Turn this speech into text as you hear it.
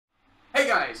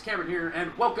guys, Cameron here,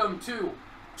 and welcome to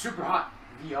SuperHot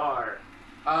VR.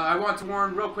 I want to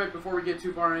warn real quick before we get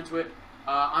too far into it,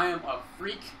 I am a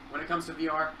freak when it comes to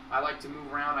VR. I like to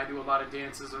move around, I do a lot of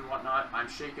dances and whatnot. I'm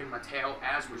shaking my tail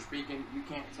as we're speaking. You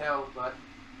can't tell, but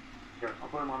here, I'll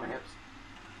put them on my hips.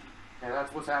 Yeah,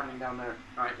 that's what's happening down there.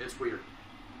 Alright, it's weird.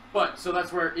 But, so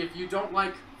that's where, if you don't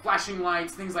like flashing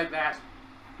lights, things like that,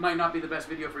 might not be the best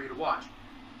video for you to watch.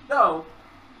 Though,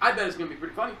 I bet it's going to be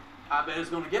pretty funny. I bet it's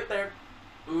going to get there.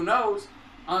 Who knows?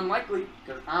 Unlikely,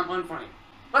 because I'm unfunny.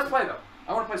 Let's play, though.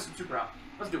 I want to play some SuperHot.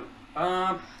 Let's do it.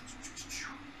 I've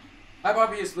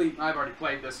already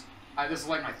played this. This is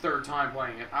like my third time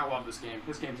playing it. I love this game.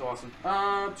 This game's awesome.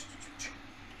 I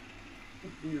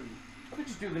could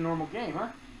just do the normal game, huh?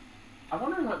 I'm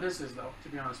wondering what this is, though, to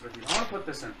be honest with you. I want to put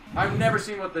this in. I've never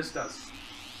seen what this does.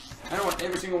 I know what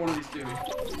every single one of these do. I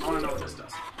want to know what this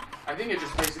does. I think it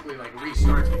just basically, like,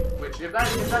 restarts me. Which, if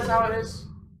that's how it is,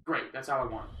 great. That's how I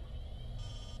want it.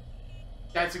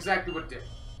 That's exactly what it did.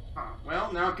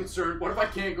 Well, now I'm concerned. What if I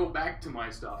can't go back to my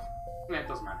stuff? Nah, it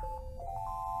doesn't matter.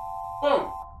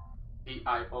 Boom!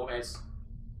 BIOS.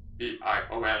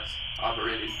 BIOS.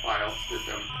 Operating file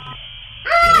system.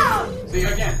 Ah! See,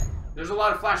 again, there's a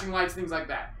lot of flashing lights, things like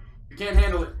that. If you can't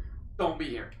handle it, don't be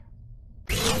here.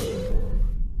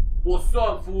 What's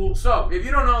up, fool? So, if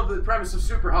you don't know the premise of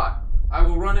SuperHot, I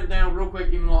will run it down real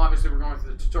quick, even though obviously we're going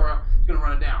through the tutorial. It's going to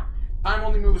run it down. Time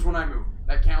only moves when I move.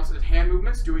 That counts as hand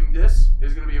movements. Doing this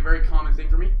is going to be a very common thing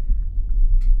for me.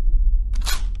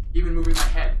 Even moving my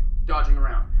head, dodging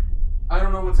around. I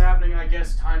don't know what's happening. I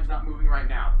guess time's not moving right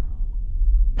now.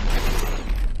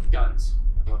 Guns.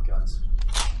 I love guns.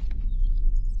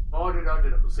 Oh,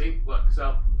 see? Look,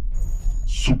 so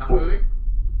I'm moving.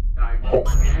 And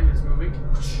my hand is moving.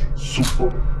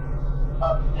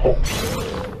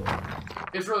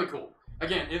 It's really cool.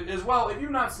 Again, as well, if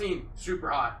you've not seen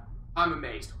SuperHot, I'm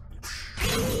amazed.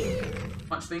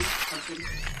 Punch things, punch things.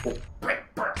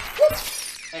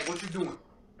 Hey, what you doing?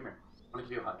 Come here. I want to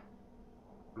give you a hug.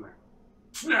 Come here.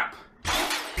 Snap!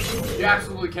 You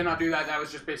absolutely cannot do that. That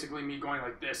was just basically me going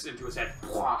like this into his head.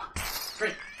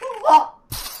 Great. Oh,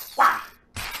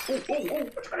 what you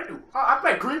gonna do? I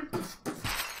play creep.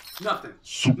 Nothing.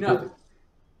 Nothing.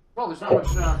 Well, there's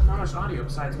not much audio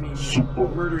besides me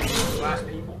murdering glass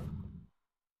people.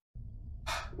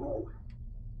 Ooh.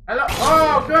 Hello?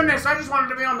 Oh, goodness, I just wanted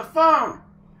to be on the phone!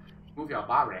 Move your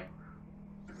body.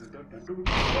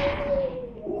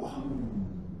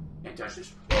 Can't touch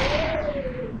this.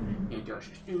 Can't touch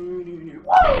this.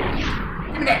 Whoa!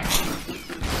 Give me that!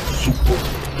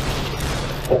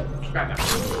 Grab that.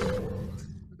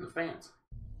 Look at the fans.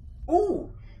 Ooh!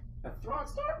 That throwing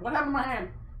star? What happened to my hand?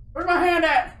 Where's my hand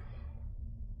at?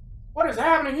 What is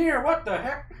happening here? What the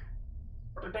heck?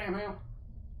 What the damn hell?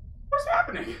 What's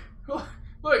happening?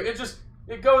 Look,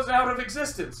 it goes out of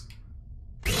existence.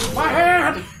 My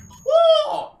hand!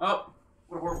 Whoa! Oh,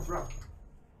 what a horrible throw.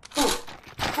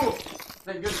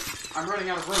 Thank goodness. I'm running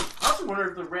out of room. I also wonder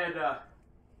if the red,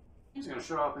 he's gonna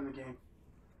show up in the game.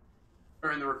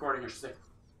 Or in the recording, I should say.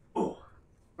 Ooh.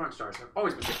 Throwing stars have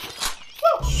always been difficult.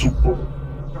 Woo! See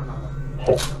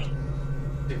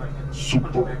if I can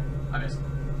punch it back. I missed.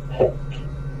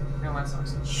 Hell, that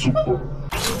sucks.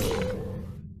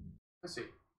 Let's see.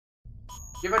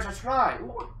 Give it a try.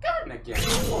 Ooh, a gun again.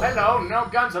 Oh, hello. No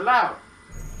guns allowed.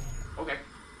 Okay.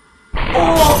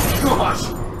 Oh, gosh.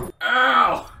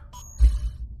 Ow.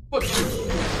 What's this?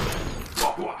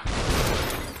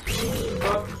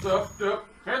 Up.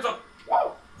 Hands up.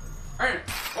 Whoa. Hey.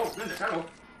 Oh, goodness. Hello.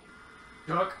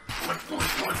 Duck. Punch. Oh,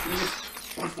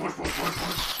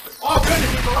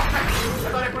 goodness. He's alive. I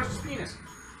thought I punched his penis.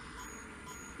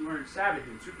 You are savage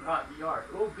in SuperHot VR.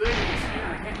 Oh, goodness.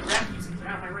 Man, I can't grab these things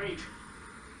out of my rage.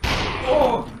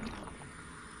 Oh!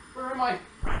 Where am I?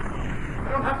 I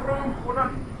don't have room. Hold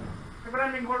on. I'm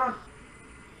running. Hold on.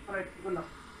 Alright, good enough.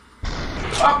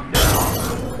 Up!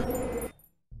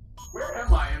 Where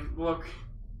am I in look?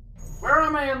 Where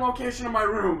am I in location of my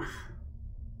room?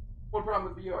 One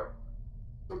problem with VR.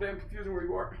 So damn confusing where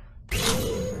you are.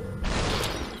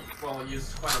 Well, I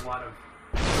use quite a lot of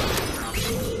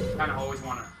kind of always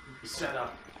want to be set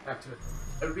up back to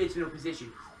original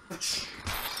position.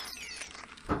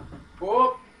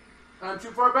 Oh, I'm too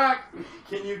far back.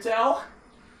 Can you tell?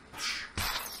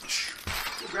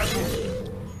 Grab his hand.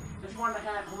 Just one in the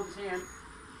hand, hold his hand.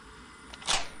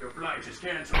 Your flight is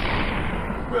cancelled.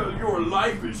 Well, your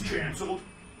life is cancelled.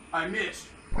 I missed.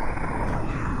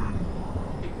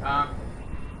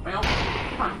 Well,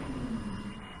 come on.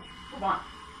 Come on.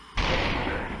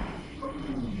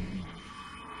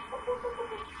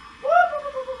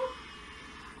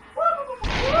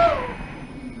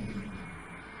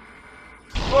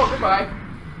 Oh, goodbye.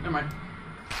 Never mind.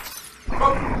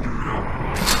 Oh.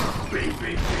 Bing, bing,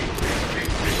 bing, bing, bing,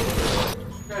 bing.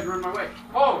 You guys ruined my way.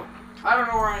 Oh, I don't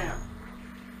know where I am.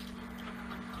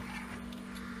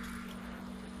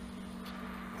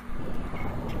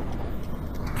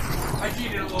 I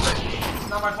cheated a little bit. It's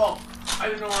not my fault. I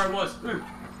didn't know where I was. Die.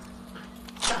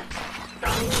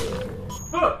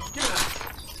 Give me that.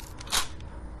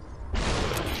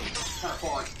 Not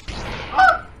falling.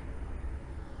 Ah!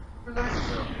 Where'd that go?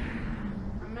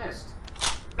 I missed.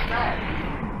 Bad.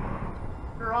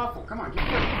 You're awful. Come on, get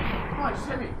me. Come on, just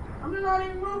hit me. I'm just not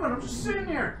even moving. I'm just sitting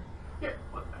here. Get.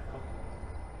 What the hell?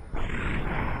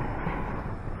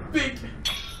 Big. Big.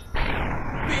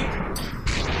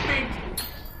 Big.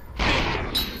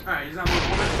 Alright, he's not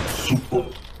moving.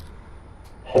 Super.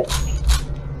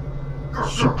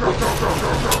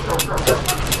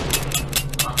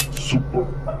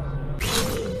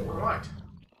 Alright.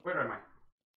 Where am I?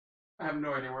 I have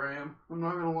no idea where I am. I'm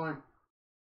not gonna lie.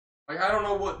 Like, I don't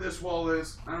know what this wall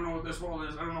is. I don't know what this wall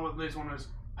is. I don't know what this one is.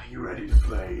 Are you ready to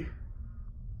play?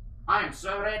 I am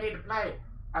so ready to play.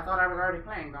 I thought I was already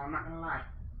playing, though. I'm not gonna lie.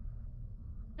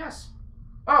 Yes.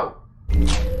 Oh!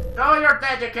 Show your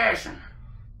dedication!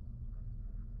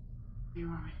 You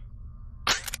want me?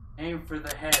 Aim for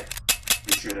the head.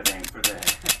 You should have aimed for the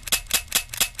head.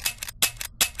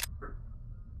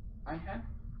 My head?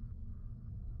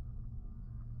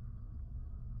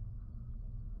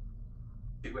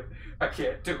 Do it. I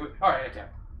can't do it. Alright, I can.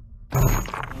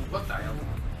 What the hell?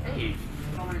 Hey!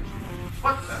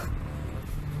 What the?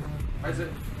 Why is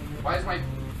it? Where's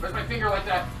my finger like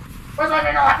that? Where's my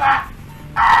finger like that?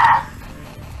 Ah!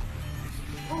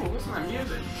 Oh, listen to that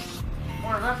music. I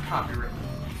wonder if that's copyrighted.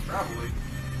 Probably.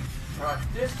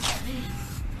 Disc D.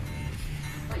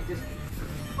 Like Disc D.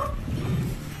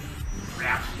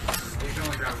 Grab. You can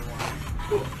only grab one.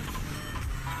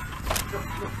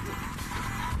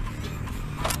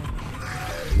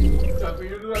 Time for you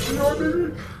to do that.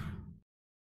 Baby.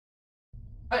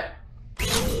 Hey.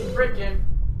 Freaking.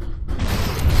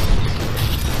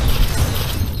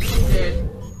 Dead.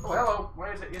 Oh, hello. Why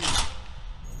is it in?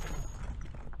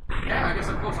 Yeah, I guess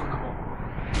I'm close on that hole.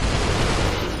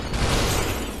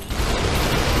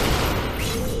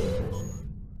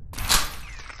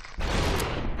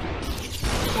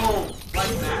 Boom!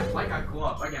 Like that. Like a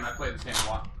glove. Again, I played this game a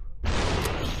lot.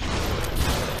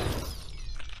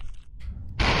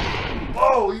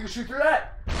 Oh, you can shoot through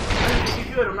that! I didn't think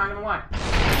you could, I'm not gonna lie.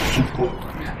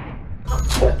 Yeah.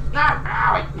 No!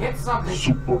 Ow! I hit something!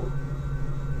 Super.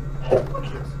 What's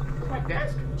this? What's my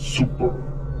desk? Super.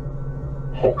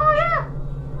 Oh, yeah!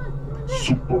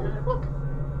 Super. Look.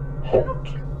 Hot.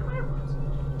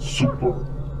 Super.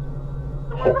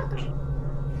 Hot.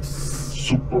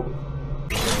 Super.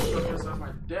 Put this on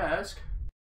my desk.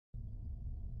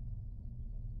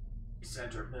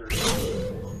 Center. There we go.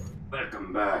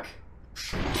 Welcome back.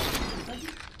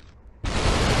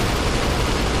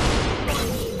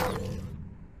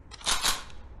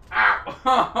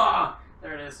 Ow!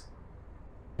 There it is.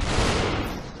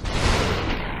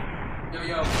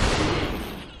 Yo.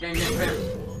 Gang, fam.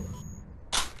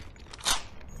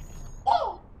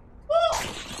 Oh!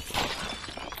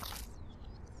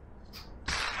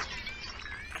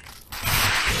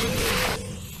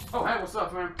 Oh, hey, what's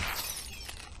up, man?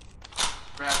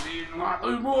 Gravity and not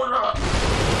lose more up.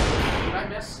 Did I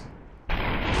miss? You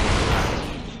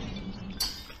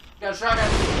got a shotgun.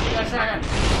 You got a shotgun.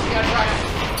 You got a shotgun.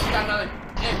 You got another.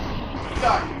 In. You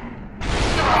got it.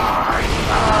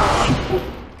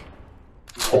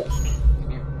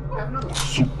 I have another one.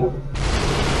 Super.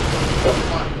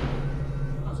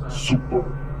 Super.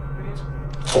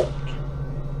 Hot.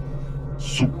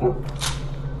 Super.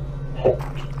 Hot.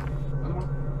 Another one?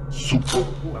 Super.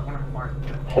 Ooh, I want to fire.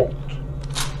 Hot.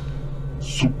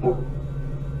 Super.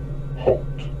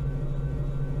 Hot.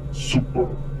 Super.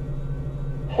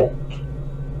 Hot.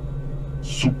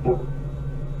 Super.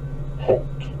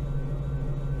 Hot.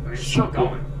 It's still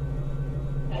going.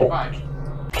 Hot. Bye.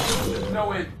 No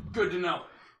win. Good to know.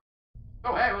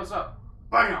 Oh, hey, what's up?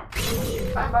 Bye now.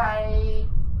 Bye-bye.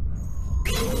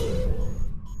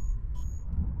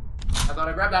 I thought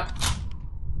I grabbed that.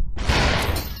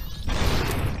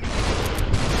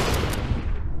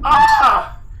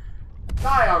 Ah!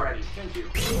 Die already. Thank you.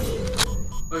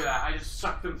 Look at that. I just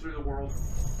sucked them through the world.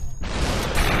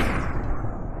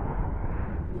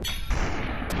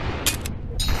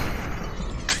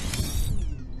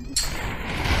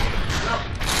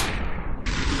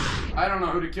 I don't know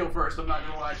who to kill first, I'm not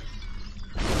gonna lie.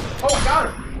 Oh, I got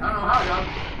him! I don't know how I got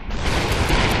him.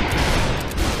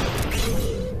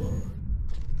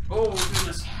 Oh,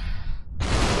 goodness.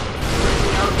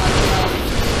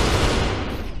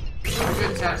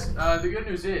 test. The good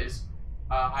news is,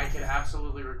 I can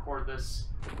absolutely record this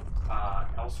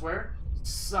elsewhere,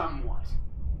 somewhat.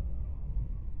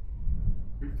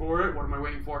 Before it, what am I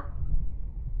waiting for?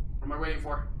 What am I waiting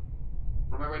for?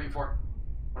 What am I waiting for?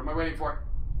 What am I waiting for?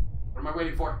 What am I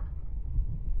waiting for?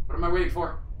 What am I waiting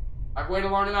for? I've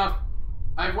waited long enough.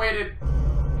 I've waited.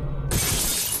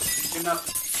 Good enough.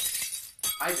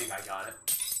 I think I got it.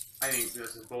 I think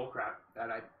this is bullcrap.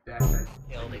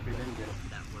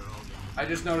 I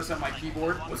just noticed that my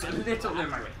keyboard was a little in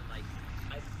my way. Like,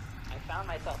 I found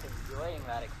myself enjoying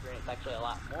that experience actually a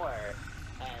lot more,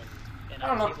 and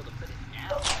I was able to put it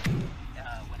down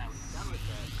when I was done with it.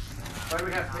 Why do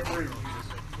we have paper?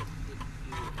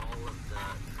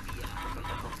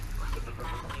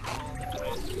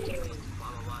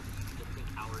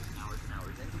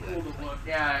 Cool to look.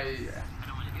 Yeah.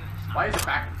 Why is it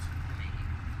backwards?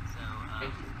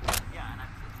 Thank you.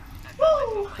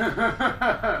 Woo!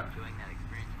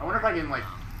 I wonder if I can, like,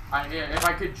 if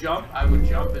I could jump, I would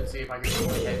jump and see if I could put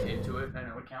my head into it and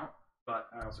it would count. But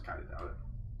I also kind of doubt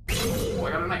it. Oh,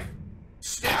 I got a knife.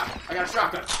 Stab! I got a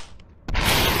shotgun.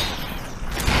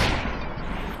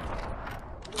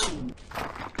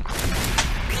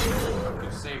 I'm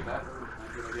gonna save that.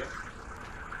 Good idea.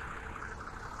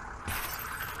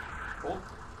 Hold.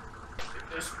 Get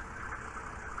this.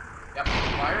 Yep,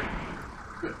 fire.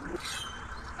 Good.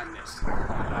 I missed.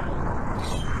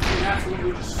 You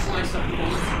absolutely just slice up the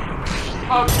bullets.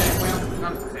 Okay, well,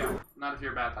 not to fail. Not if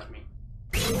you're bad like me.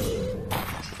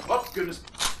 Oh, goodness.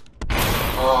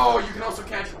 Oh, you can also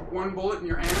catch one bullet in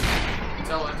your hand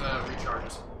until it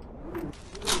recharges.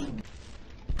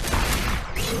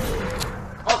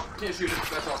 Oh, can't shoot it.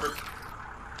 That's awkward.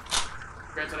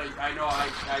 Granted, I know I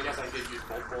guess I did use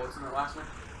both bullets in the last one.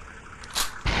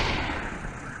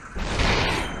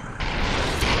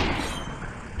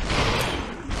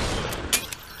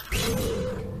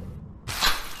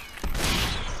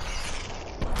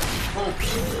 Oh.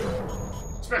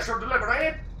 Special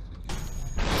delivery.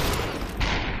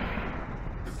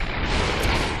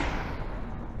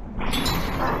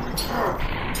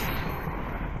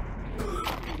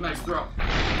 Nice throw.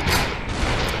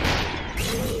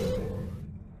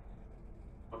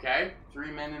 Okay,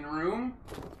 3 men in a room.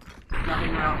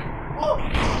 Nothing around. Oh,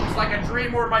 it's like a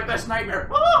dream or my best nightmare.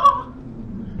 Oh!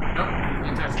 Nope,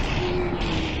 fantastic.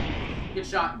 Get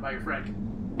shot by your friend.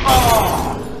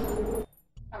 Oh!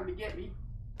 How did he get me?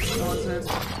 Nonsense.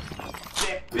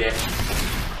 Bitch.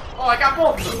 Oh, I got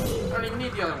both of them. I don't even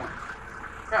need the other one.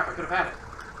 Crap, I could have had it.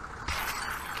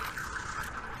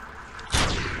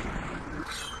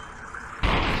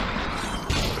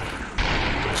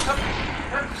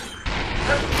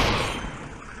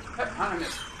 How did I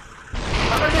miss?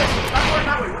 How did I miss?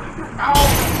 That way, what are you doing? Ow!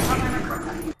 How did I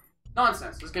miss?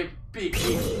 Nonsense. This game big.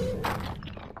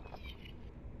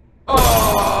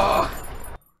 Oh!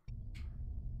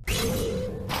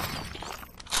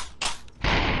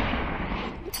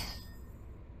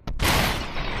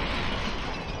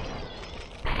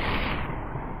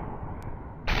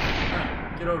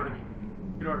 Get over to me.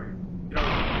 Get over here. Get over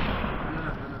here.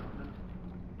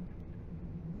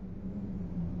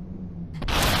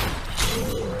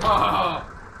 Oh!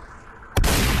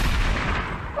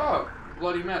 Oh,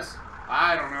 bloody mess.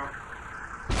 I don't know.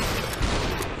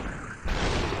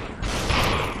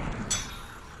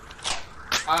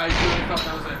 I really thought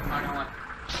that was it. I'm not gonna lie.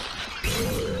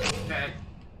 Okay.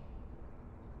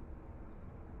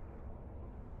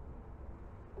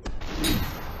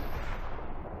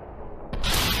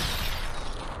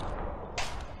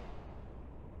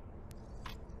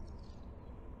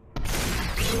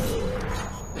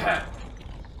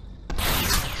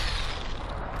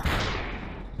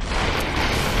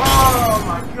 Oh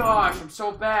my gosh, I'm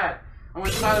so bad. I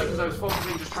went silent because I was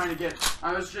focusing, I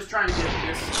was just trying to get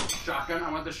this shotgun.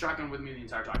 I want this shotgun with me the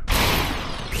entire time.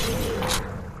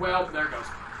 Well, there it goes.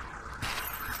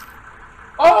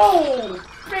 Oh,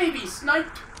 baby,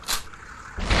 sniped.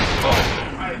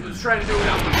 Oh, I was trying to do it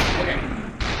without me. Okay,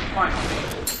 fine.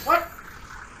 What?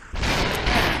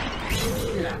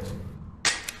 Give me that.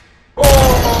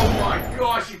 Oh my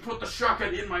gosh, he put the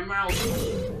shotgun in my mouth.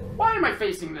 Why am I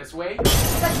facing this way?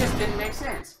 That just didn't make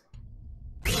sense.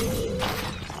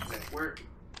 Okay, where?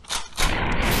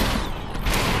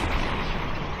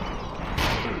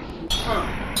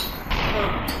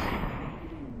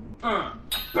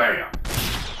 Bam!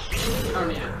 I don't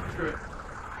need it. Screw it.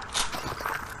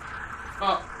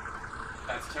 Oh.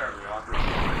 That's terribly awkward. What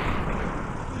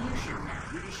are you shooting at?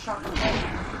 You just shot the ball.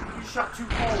 You shot 2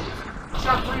 balls. You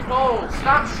shot 3 balls.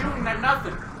 Stop shooting at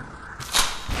nothing.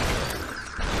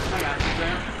 I got you,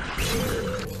 Sam.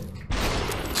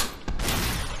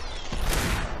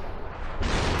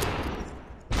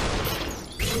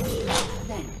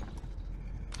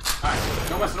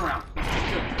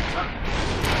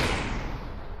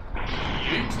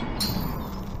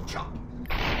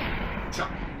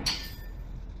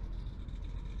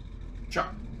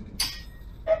 Chop.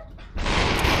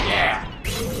 Yeah.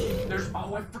 There's.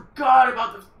 Oh, I forgot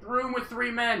about the room with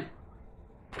 3 men.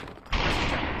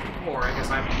 Or I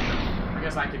guess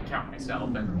I can count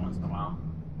myself every once in a while.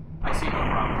 I see no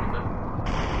problem with it.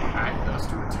 Alright, those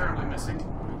 2 are terribly missing.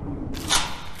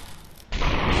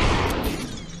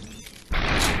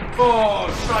 Oh,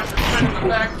 shot your friend in the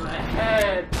back of the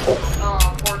head.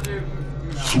 Oh, poor dude.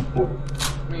 No.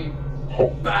 I mean,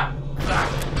 bah, bah,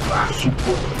 bah,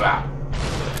 bah,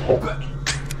 bah,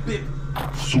 bip. I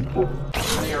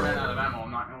think I ran out of ammo.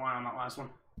 I'm not gonna lie on that last one.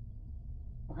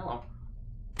 Oh, hello.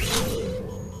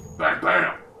 Bam,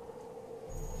 bam.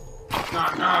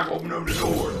 Knock, knock. Open up the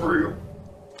door. It's real.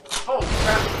 Oh,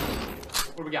 crap.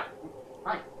 What do we got?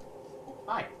 Hi. Oh,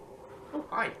 hi. Oh,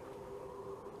 hi.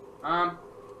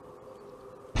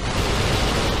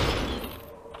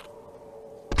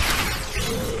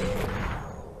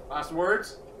 Last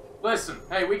words? Listen,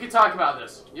 hey, we can talk about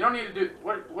this. You don't need to do...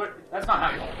 What? That's not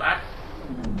how you hold that.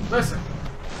 Listen.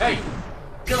 Hey,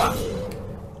 chill out.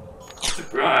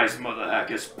 Surprise, mother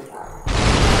hackers.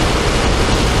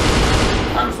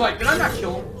 I was like, did I not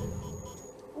kill him?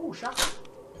 Ooh, shotgun.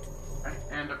 Right,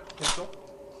 and a pistol.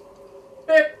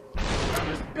 Bip!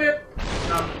 Just bip!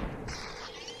 No.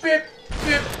 Bip!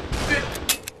 Bip! Bip!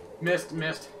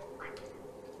 Missed.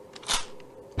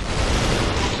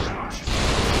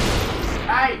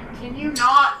 Hey, can you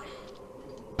not?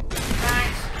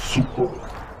 Thanks.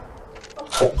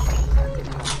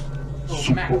 Oh,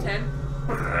 Mac 10.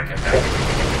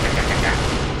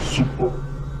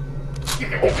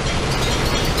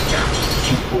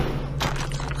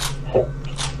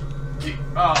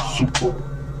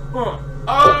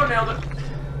 Oh, nailed it.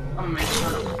 I'm amazing.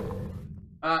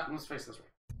 Let's face this way.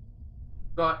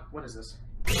 But what is this?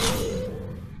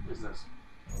 What is this?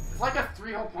 It's like a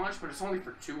 3-hole punch, but it's only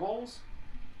for 2 holes.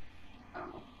 I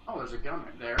don't know. Oh, there's a gun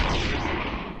right there.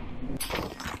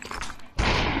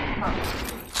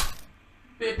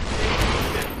 Bip, bip,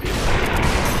 bip, bip.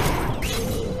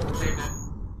 Saved it.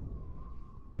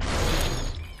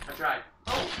 I tried.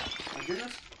 Oh, my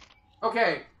goodness.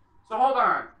 Okay, so hold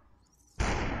on.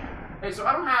 Hey, so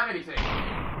I don't have anything.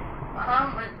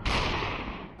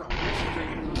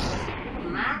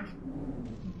 Mac?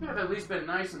 Could have at least been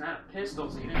nice and had a pistol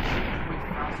so you didn't shoot it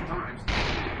 20,000 times.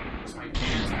 Just my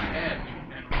hands in my head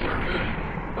and we're good.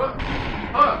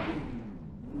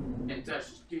 And that's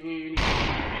just skinny.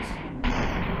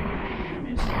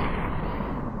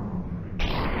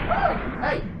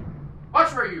 Hey!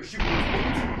 Watch where you're shooting these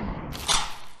bullets.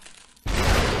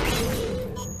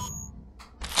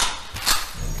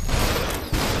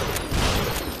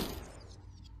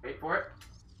 Wait for it.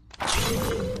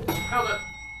 Held it.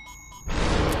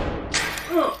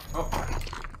 Oh.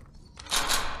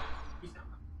 He's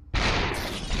coming.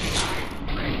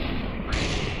 Rain.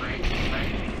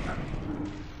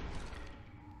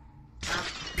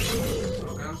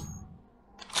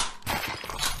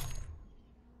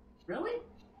 Really?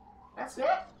 That's it?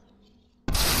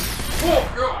 Oh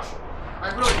gosh! I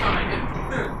really thought I did.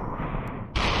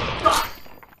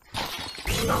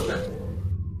 Stop that.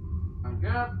 My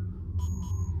God.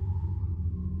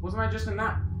 Wasn't I just in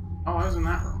that? Oh, I was in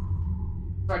that room.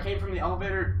 So I came from the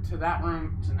elevator to that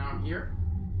room to now I'm here.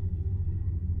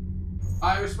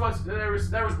 I was supposed to, there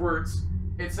was words.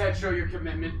 It said show your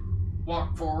commitment,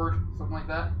 walk forward, something like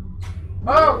that.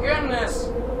 Oh goodness!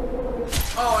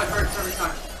 Oh, it hurts every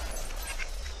time.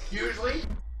 Usually,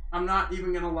 I'm not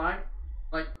even gonna lie.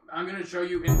 Like, I'm gonna show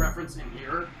you in reference in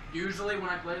here. Usually when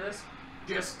I play this,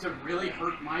 just to really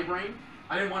hurt my brain.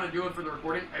 I didn't want to do it for the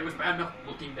recording. It was bad enough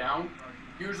looking down.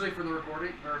 Usually for the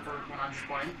recording, or for when I'm just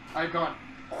playing, I've gone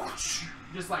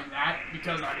just like that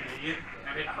because I'm an idiot,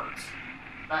 and it hurts.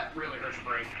 That really hurts your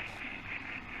brain.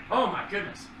 Oh my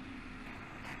goodness.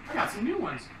 I got some new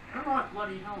ones. I don't know what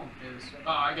bloody hell is.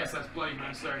 Oh, I guess that's bloody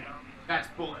necessary. That's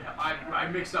bullet hell. I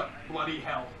mixed up bloody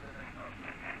hell.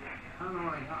 I don't know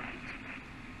what I got.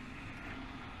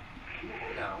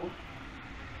 No.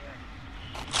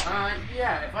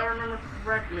 Yeah, if I remember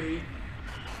correctly,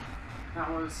 that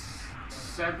was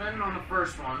 7 on the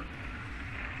first one.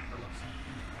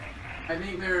 I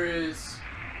think there is...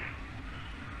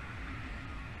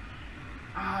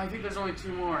 I think there's only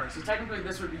 2 more. So technically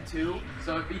this would be 2.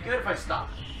 So it'd be good if I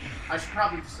stopped. I should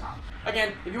probably stop.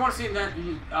 Again, if you want to see that,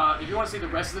 if you want to see the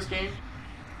rest of this game,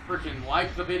 freaking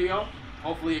like the video.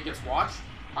 Hopefully it gets watched.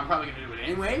 I'm probably gonna do it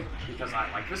anyway because I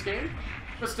like this game.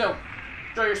 But still,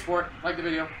 show your support, like the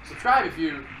video, subscribe if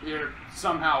you're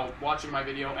somehow watching my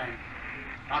video and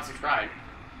not subscribed.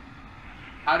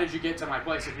 How did you get to my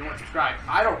place if you weren't subscribed?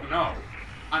 I don't know.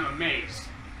 I'm amazed.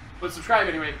 But subscribe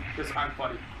anyway, because I'm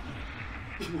funny.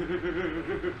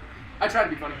 I try to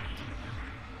be funny.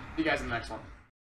 See you guys in the next one.